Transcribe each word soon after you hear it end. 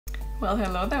Well,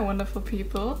 hello there, wonderful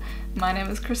people. My name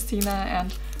is Christina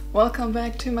and welcome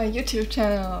back to my YouTube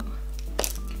channel.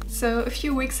 So a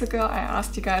few weeks ago I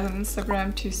asked you guys on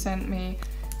Instagram to send me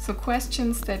some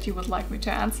questions that you would like me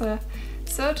to answer.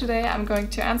 So today I'm going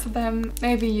to answer them.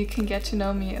 Maybe you can get to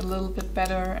know me a little bit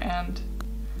better and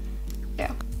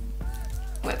yeah,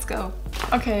 let's go.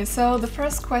 Okay, so the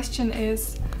first question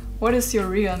is, what is your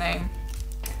real name?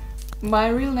 My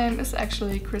real name is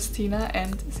actually Christina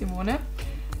and Simone.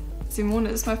 Simone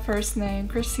is my first name,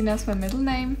 Christina is my middle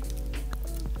name,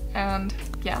 and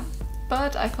yeah.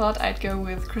 But I thought I'd go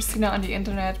with Christina on the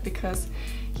internet because,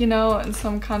 you know, in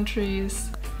some countries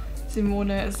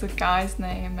Simone is a guy's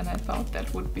name and I thought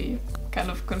that would be kind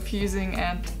of confusing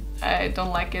and I don't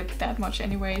like it that much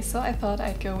anyway, so I thought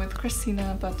I'd go with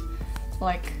Christina, but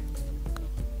like,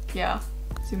 yeah,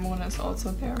 Simone is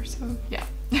also there, so yeah.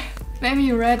 Maybe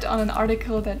you read on an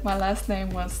article that my last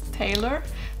name was Taylor,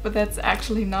 but that's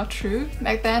actually not true.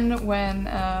 Back then when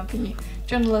the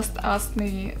journalist asked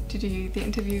me to do the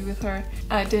interview with her,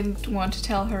 I didn't want to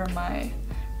tell her my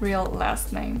real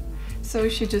last name. So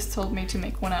she just told me to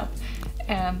make one up.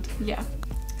 And yeah,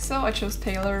 so I chose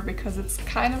Taylor because it's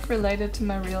kind of related to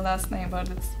my real last name, but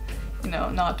it's, you know,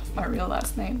 not my real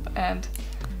last name. And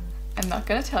I'm not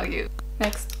gonna tell you.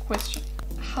 Next question.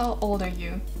 How old are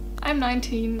you? I'm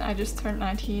 19, I just turned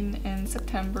 19 in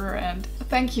September, and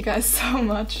thank you guys so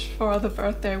much for the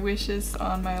birthday wishes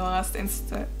on my last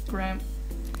Instagram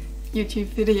YouTube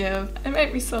video. It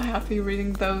made me so happy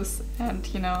reading those, and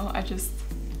you know, I just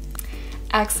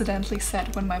accidentally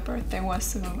said when my birthday was,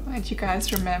 so and you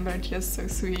guys remembered, just so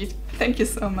sweet. Thank you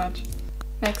so much.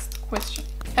 Next question.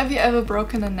 Have you ever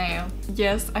broken a nail?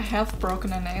 Yes, I have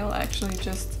broken a nail, actually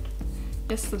just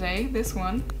yesterday, this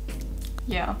one.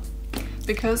 Yeah.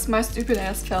 Because my stupid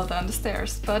ass fell down the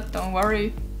stairs, but don't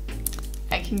worry,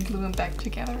 I can glue them back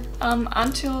together.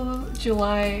 Until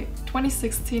July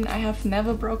 2016 I have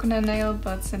never broken a nail,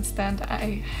 but since then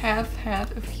I have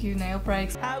had a few nail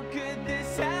breaks. How could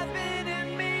this happen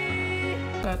to me?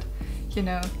 But, you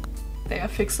know, they are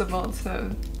fixable,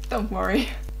 so don't worry.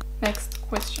 Next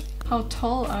question. How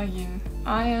tall are you?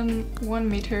 I am 1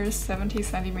 meter 70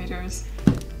 centimeters.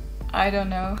 I don't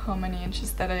know how many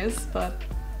inches that is, but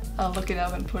I'll look it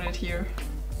up and put it here.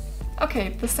 Okay,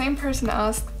 the same person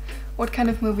asked, what kind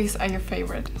of movies are your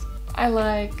favorite? I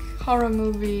like horror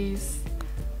movies,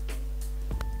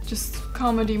 just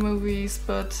comedy movies,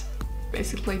 but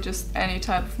basically just any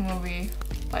type of movie,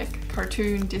 like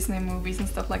cartoon, Disney movies and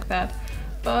stuff like that.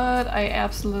 But I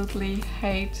absolutely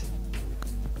hate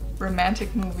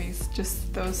romantic movies,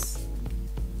 just this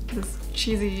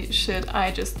cheesy shit,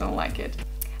 I just don't like it.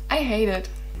 I hate it.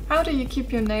 How do you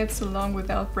keep your nails so long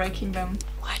without breaking them?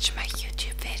 Watch my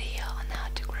YouTube video on how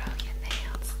to grow your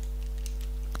nails.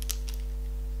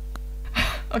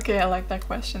 Okay, I like that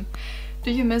question.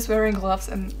 Do you miss wearing gloves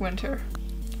in winter?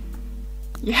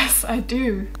 Yes, I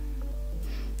do.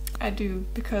 I do,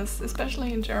 because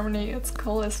especially in Germany it's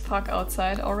cold as fuck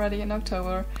outside already in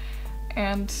October,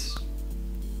 and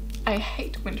I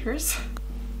hate winters.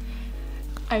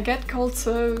 I get cold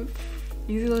so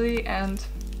easily and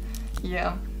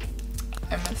yeah,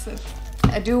 I miss it.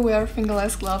 I do wear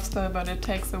fingerless gloves though, but it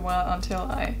takes a while until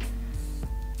I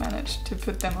manage to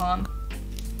put them on.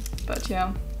 But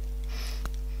yeah,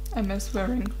 I miss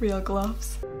wearing real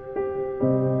gloves.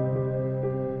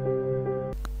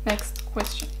 Next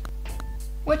question.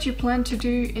 What do you plan to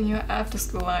do in your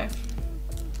after-school life?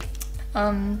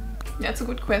 That's a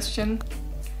good question.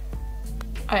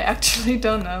 I actually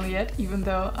don't know yet, even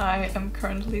though I am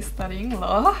currently studying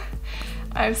law.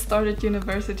 I started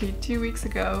university 2 weeks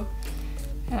ago,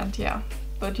 and yeah,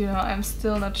 but you know, I'm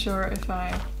still not sure if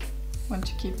I want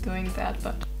to keep doing that,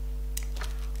 but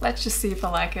let's just see if I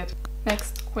like it.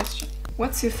 Next question.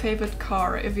 What's your favorite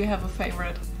car, if you have a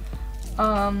favorite?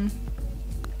 I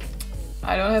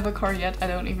don't have a car yet, I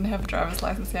don't even have a driver's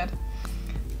license yet.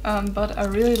 But I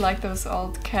really like those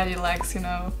old Cadillacs, you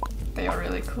know, they are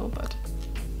really cool, but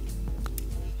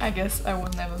I guess I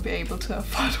will never be able to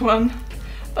afford one.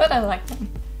 But I like them.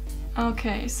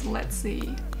 Okay, so let's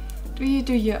see. Do you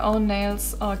do your own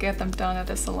nails or get them done at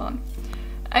a salon?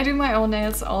 I do my own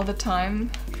nails all the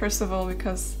time. First of all,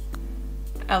 because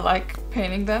I like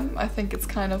painting them. I think it's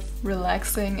kind of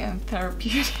relaxing and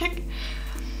therapeutic.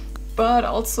 But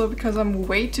also because I'm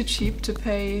way too cheap to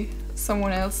pay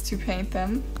someone else to paint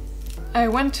them. I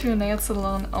went to a nail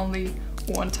salon only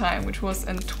one time, which was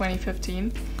in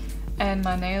 2015. And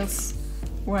my nails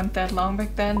weren't that long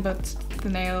back then, but the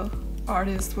nail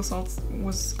artist was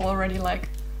already like,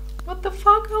 what the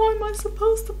fuck, how am I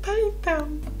supposed to paint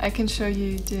them? I can show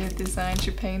you the design she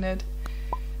painted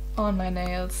on my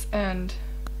nails, and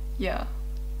yeah.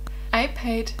 I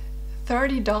paid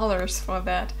 $30 for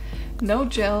that. No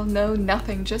gel, no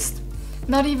nothing, just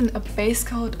not even a base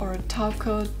coat or a top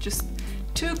coat, just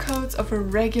 2 coats of a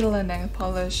regular nail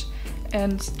polish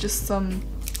and just some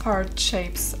hard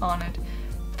shapes on it.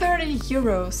 30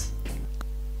 euros.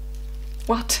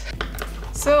 What?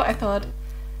 So I thought,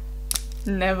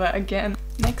 never again.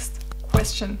 Next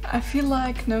question. I feel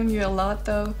like knowing you a lot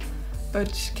though,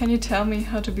 but can you tell me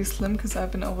how to be slim, because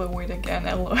I've been overweight again,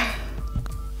 lol.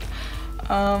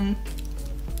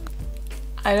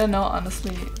 I don't know,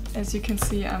 honestly. As you can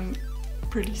see, I'm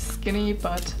pretty skinny,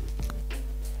 but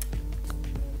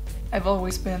I've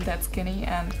always been that skinny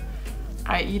and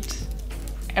I eat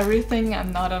everything.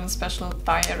 I'm not on a special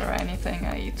diet or anything.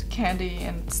 I eat candy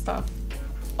and stuff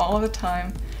all the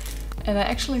time. And I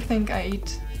actually think I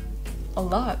eat a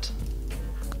lot.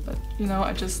 But you know,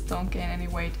 I just don't gain any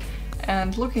weight.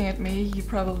 And looking at me, you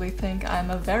probably think I'm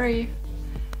a very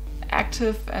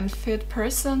active and fit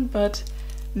person, but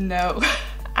no.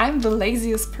 I'm the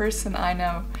laziest person I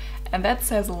know, and that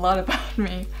says a lot about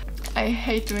me. I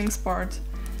hate doing sport.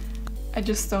 I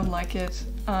just don't like it.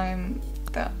 I'm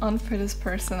the unfittest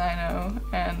person I know,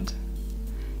 and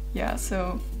yeah,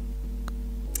 so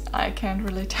I can't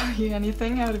really tell you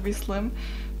anything how to be slim,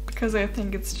 because I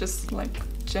think it's just like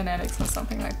genetics or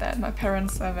something like that. My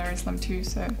parents are very slim too,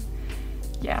 so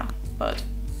yeah, but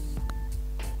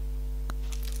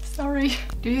sorry.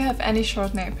 Do you have any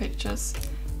short nail pictures?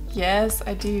 Yes,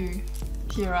 I do.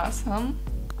 Here are some.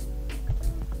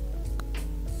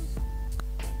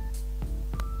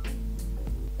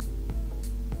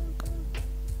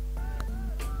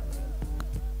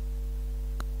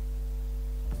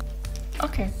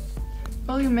 Okay.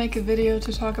 Will you make a video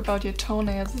to talk about your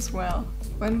toenails as well?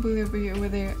 When will there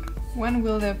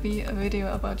be a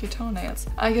video about your toenails?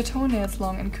 Are your toenails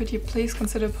long, and could you please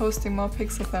consider posting more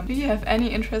pics of them? Do you have any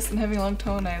interest in having long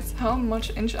toenails? How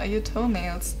much inch are your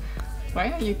toenails?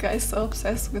 Why are you guys so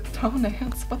obsessed with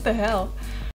toenails? What the hell?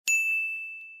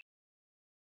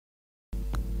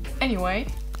 Anyway,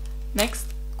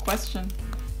 next question.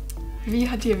 Wie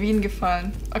hat dir Wien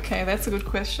gefallen? Okay, that's a good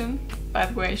question. By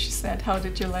the way, she said, how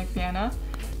did you like Vienna?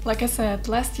 Like I said,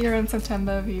 last year in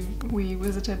September we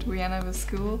visited Vienna with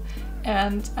school,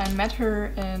 and I met her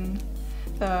in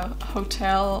the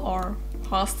hotel or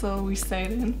hostel we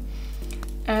stayed in.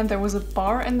 And there was a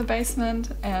bar in the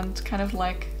basement and kind of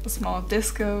like a small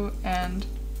disco, and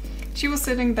she was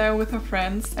sitting there with her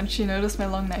friends and she noticed my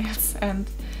long nails and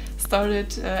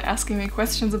started asking me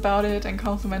questions about it and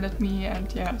complimented me,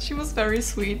 and yeah, she was very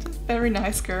sweet, very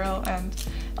nice girl, and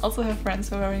also her friends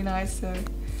were very nice, so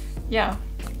yeah,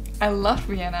 I loved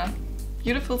Vienna.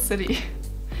 Beautiful city.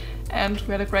 And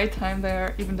we had a great time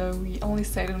there, even though we only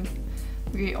stayed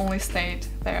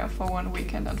there for 1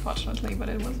 weekend, unfortunately, but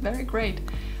it was very great.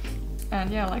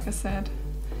 And yeah, like I said,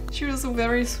 she was a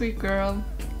very sweet girl,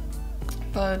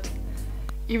 but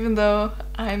even though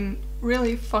I'm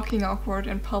really fucking awkward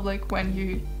in public when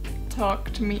you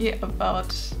talk to me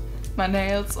about my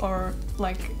nails, or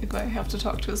like if I have to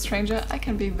talk to a stranger, I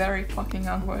can be very fucking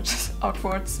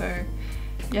awkward, so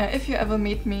yeah, if you ever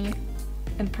meet me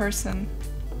in person,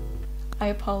 I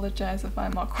apologize if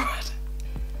I'm awkward.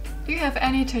 Do you have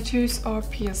any tattoos or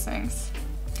piercings?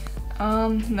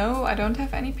 No, I don't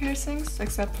have any piercings,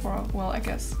 except for, well, I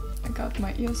guess I got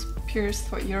my ears pierced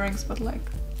for earrings, but like,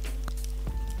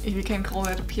 if you can call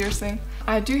that a piercing.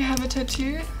 I do have a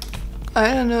tattoo.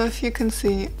 I don't know if you can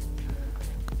see,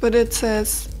 but it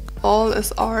says, "All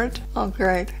is art." Oh,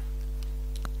 great.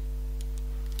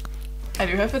 I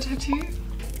do have a tattoo.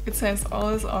 It says, "All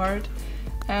is art,"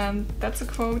 and that's a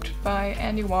quote by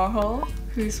Andy Warhol,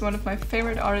 who's one of my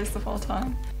favorite artists of all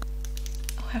time.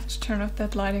 I'll have to turn off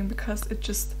that lighting because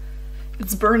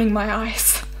it's burning my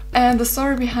eyes. And the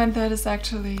story behind that is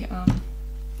actually,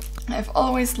 I've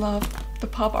always loved the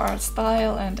pop art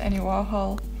style and Andy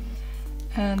Warhol,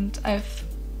 and I've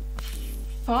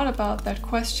thought about that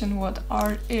question, what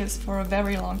art is, for a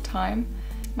very long time.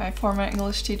 My former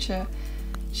English teacher,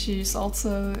 she's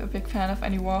also a big fan of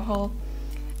Andy Warhol,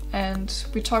 and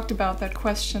we talked about that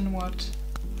question, what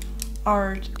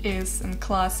art is, in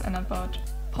class, and about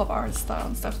pop art style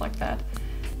and stuff like that.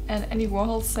 And Andy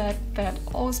Warhol said that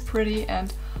all is pretty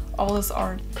and all is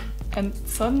art. And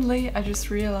suddenly I just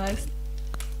realized,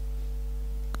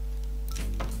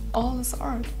 all is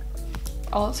art,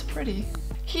 all is pretty.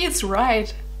 He is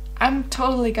right. I'm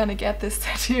totally gonna get this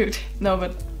tattooed. No,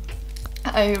 but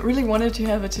I really wanted to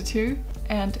have a tattoo,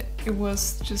 and it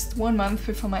was just 1 month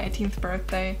before my 18th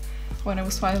birthday when I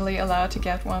was finally allowed to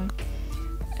get one.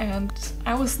 And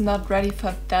I was not ready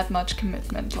for that much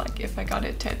commitment, like if I got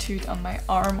it tattooed on my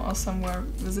arm or somewhere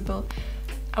visible.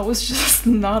 I was just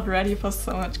not ready for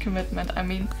so much commitment. I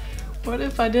mean, what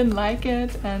if I didn't like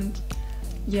it? And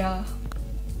yeah,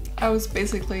 I was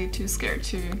basically too scared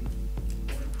to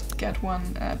get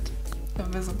one at a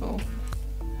visible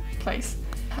place.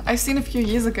 I've seen a few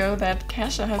years ago that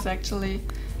Kasha has actually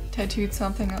tattooed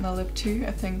something on her lip too.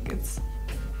 I think it's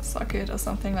socket or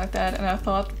something like that, and I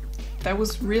thought that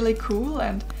was really cool.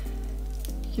 And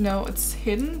you know, it's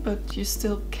hidden, but you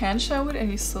still can show it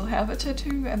and you still have a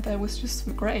tattoo, and that was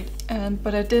just great.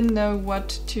 But I didn't know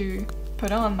what to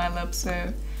put on my lip,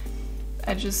 so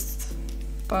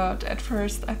but at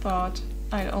first I thought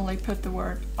I'd only put the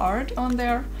word art on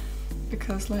there,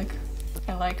 because like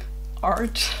I like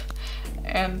art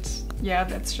and yeah,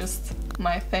 that's just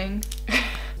my thing.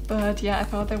 But yeah, I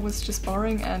thought that was just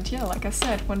boring, and yeah, like I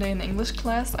said, one day in English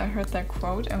class I heard that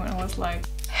quote and I was like,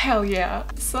 hell yeah!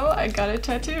 So I got it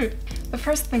tattooed. The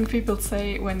first thing people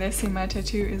say when they see my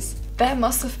tattoo is, that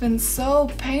must have been so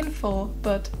painful,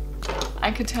 but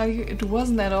I could tell you it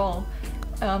wasn't at all.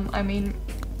 I mean,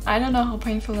 I don't know how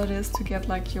painful it is to get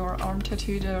like your arm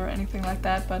tattooed or anything like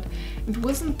that, but it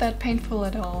wasn't that painful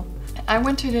at all. I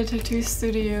went to the tattoo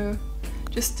studio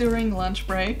just during lunch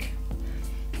break,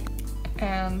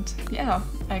 and yeah,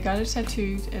 I got it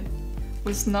tattooed. It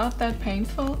was not that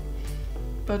painful,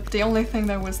 but the only thing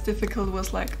that was difficult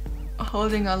was like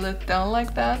holding a lid down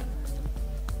like that,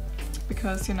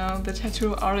 because you know, the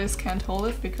tattoo artist can't hold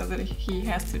it because he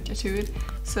has to tattoo it,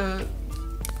 so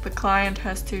the client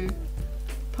has to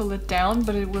pull it down,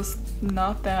 but it was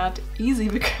not that easy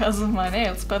because of my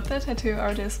nails. But the tattoo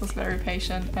artist was very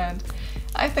patient and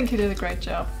I think he did a great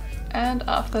job. And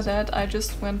after that I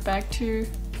just went back to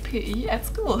PE at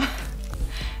school.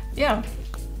 Yeah,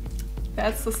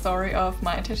 that's the story of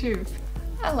my tattoo.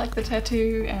 I like the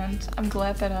tattoo and I'm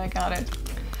glad that I got it.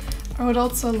 I would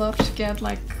also love to get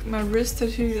like my wrist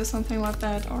tattooed or something like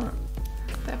that, or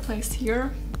that place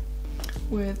here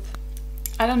with,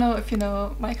 I don't know if you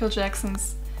know Michael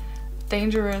Jackson's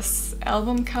Dangerous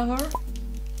album cover.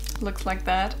 Looks like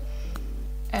that.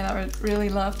 And I would really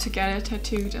love to get it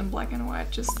tattooed in black and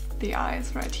white, just the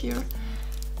eyes right here.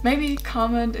 Maybe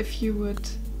comment if you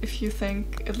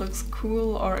think it looks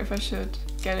cool or if I should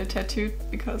get it tattooed,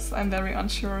 because I'm very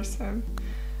unsure, so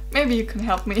maybe you can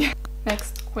help me.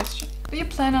 Next question. Do you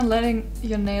plan on letting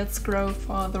your nails grow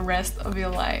for the rest of your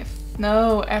life?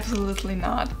 No, absolutely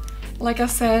not. Like I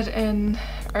said in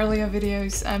earlier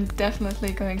videos, I'm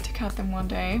definitely going to cut them one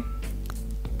day,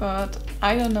 but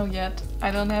I don't know yet. I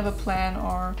don't have a plan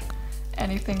or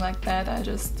anything like that. I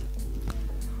just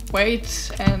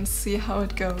wait and see how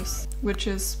it goes, which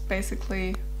is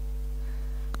basically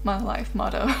my life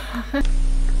motto.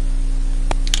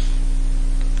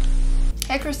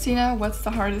 Hey Christina, what's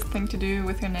the hardest thing to do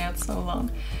with your nails so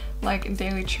long? Like in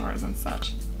daily chores and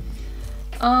such?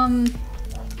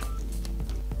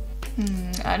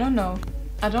 I don't know.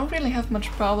 I don't really have much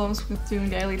problems with doing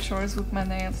daily chores with my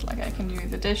nails, like I can do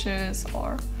the dishes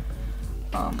or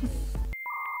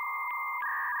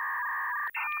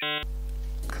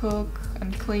cook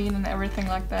and clean and everything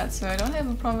like that, so I don't have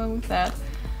a problem with that.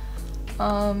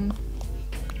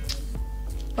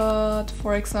 But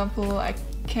for example, I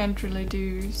can't really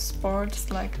do sports.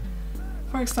 Like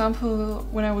for example,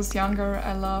 when I was younger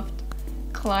I loved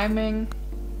climbing,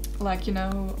 like you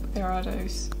know, there are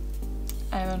those,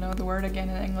 I don't know the word again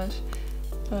in English,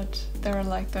 but there are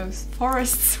like those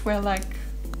forests where like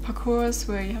parkours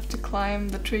where you have to climb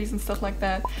the trees and stuff like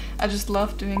that. I just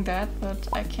love doing that, but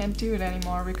I can't do it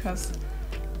anymore because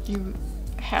you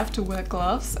have to wear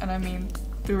gloves, and I mean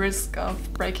the risk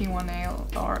of breaking one nail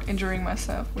or injuring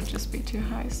myself would just be too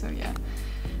high, so yeah,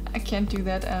 I can't do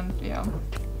that, and yeah,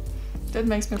 that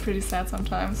makes me pretty sad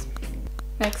sometimes.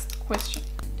 Next question.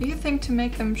 Do you think to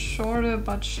make them shorter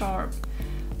but sharp?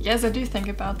 Yes, I do think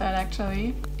about that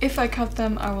actually. If I cut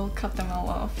them, I will cut them all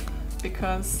off,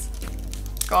 because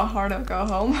go hard or go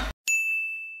home.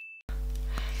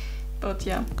 But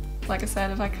yeah, like I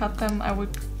said, if I cut them, I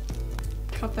would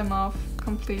cut them off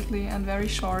completely and very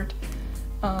short,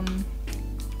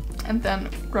 and then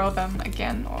grow them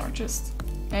again, or just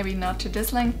maybe not to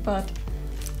this length, but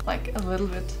like a little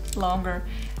bit longer.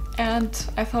 And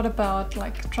I thought about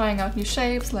like trying out new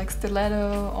shapes like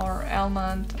stiletto or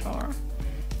almond, or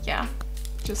yeah,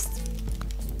 just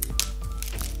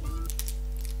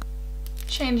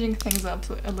changing things up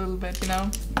a little bit, you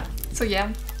know? So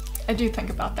yeah, I do think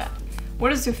about that. What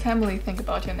does your family think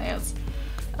about your nails?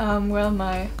 Well,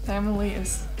 my family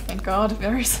is, thank God,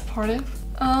 very supportive.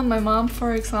 My mom,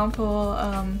 for example,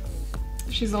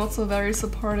 she's also very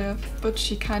supportive, but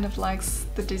she kind of likes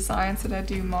the designs that I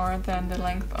do more than the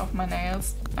length of my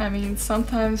nails. I mean,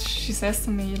 sometimes she says to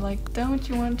me like, don't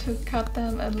you want to cut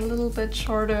them a little bit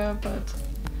shorter, but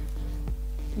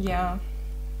yeah,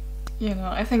 you know,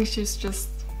 I think she's just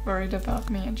worried about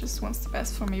me and just wants the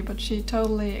best for me, but she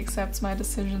totally accepts my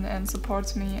decision and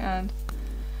supports me, and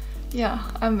yeah,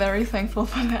 I'm very thankful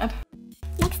for that.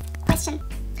 Next question.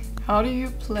 How do you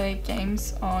play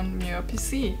games on your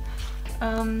PC?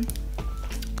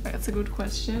 That's a good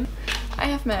question. I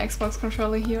have my Xbox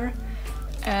controller here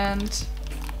and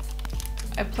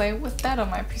I play with that on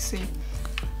my PC.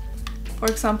 For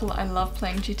example, I love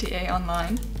playing GTA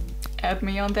Online. Add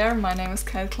me on there, my name is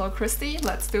Christy,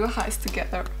 let's do a heist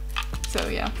together. So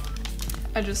yeah,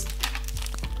 I just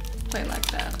play like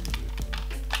that.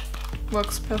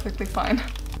 Works perfectly fine.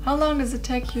 How long does it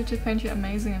take you to paint your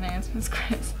amazing nails, Miss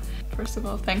Chris? First of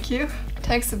all, thank you. It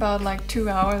takes about like 2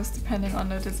 hours depending on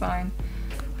the design,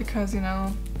 because you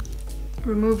know,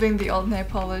 removing the old nail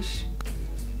polish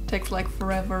takes like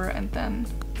forever, and then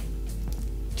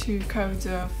 2 coats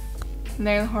of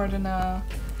nail hardener,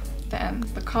 then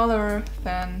the color,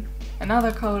 then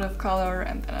another coat of color,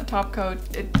 and then a top coat.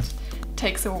 It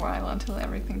takes a while until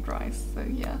everything dries, so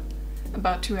yeah,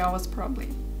 about 2 hours probably.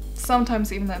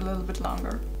 Sometimes even a little bit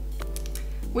longer.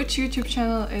 Which YouTube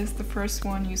channel is the first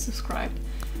one you subscribed?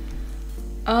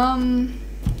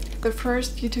 The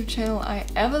first YouTube channel I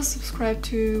ever subscribed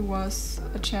to was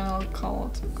a channel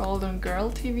called Golden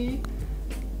Girl TV,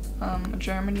 a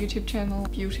German YouTube channel,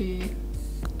 beauty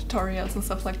tutorials and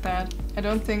stuff like that. I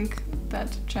don't think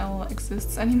that channel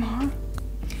exists anymore.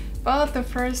 But the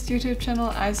first YouTube channel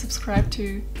I subscribed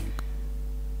to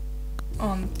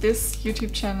on this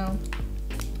YouTube channel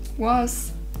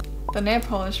was the nail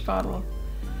polish bottle.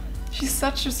 She's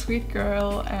such a sweet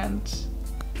girl and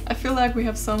I feel like we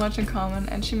have so much in common,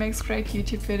 and she makes great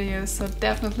YouTube videos, so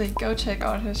definitely go check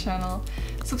out her channel.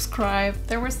 Subscribe.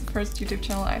 There was the first YouTube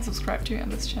channel I subscribed to on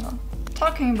this channel.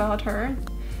 Talking about her,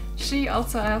 she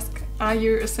also asked, are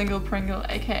you a single Pringle,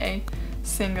 aka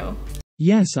single?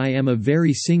 Yes, I am a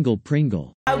very single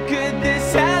Pringle. How could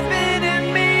this happen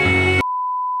to me?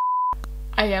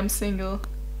 I am single,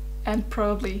 and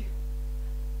probably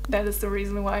that is the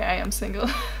reason why I am single.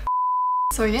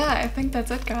 So yeah, I think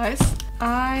that's it, guys.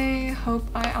 I hope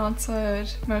I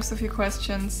answered most of your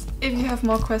questions. If you have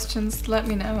more questions, let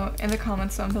me know in the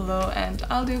comments down below and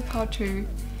I'll do part 2.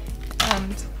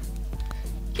 And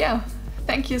yeah,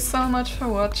 thank you so much for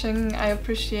watching. I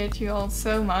appreciate you all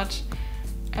so much.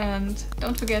 And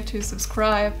don't forget to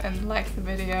subscribe and like the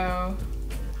video.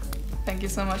 Thank you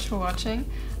so much for watching.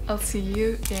 I'll see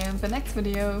you in the next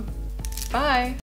video. Bye!